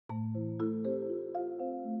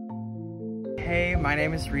Hey, my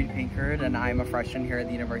name is Reid Pinckard and I'm a freshman here at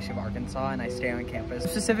the University of Arkansas and I stay on campus,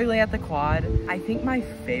 specifically at the quad. I think my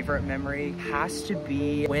favorite memory has to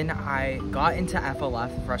be when I got into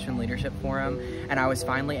FLF, Freshman Leadership Forum, and I was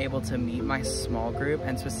finally able to meet my small group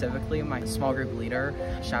and specifically my small group leader.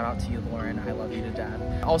 Shout out to you, Lauren, I love you to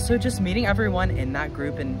death. Also just meeting everyone in that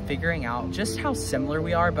group and figuring out just how similar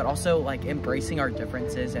we are, but also like embracing our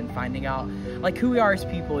differences and finding out like who we are as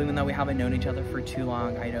people, even though we haven't known each other for too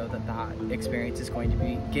long. I know that experience is going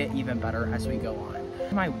to get even better as we go on.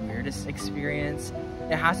 My weirdest experience,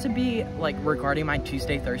 it has to be like regarding my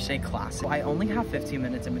Tuesday, Thursday class. I only have 15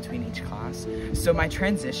 minutes in between each class. So my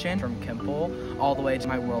transition from Kimple all the way to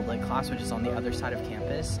my World Lit class, which is on the other side of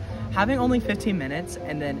campus, having only 15 minutes,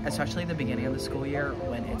 and then especially the beginning of the school year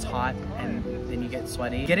when it's hot and then you get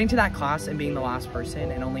sweaty, getting to that class and being the last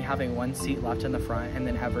person and only having one seat left in the front and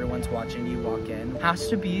then everyone's watching you walk in has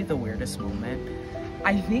to be the weirdest moment.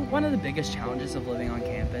 I think one of the biggest challenges of living on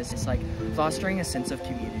campus is like fostering a sense of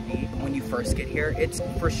community when you first get here. It's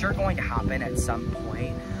for sure going to happen at some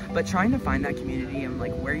point, but trying to find that community and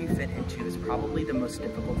like where you fit into is probably the most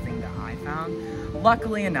difficult thing that I found.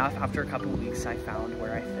 Luckily enough, after a couple of weeks, I found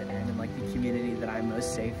where I fit in and like the community that I'm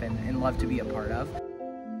most safe in and love to be a part of.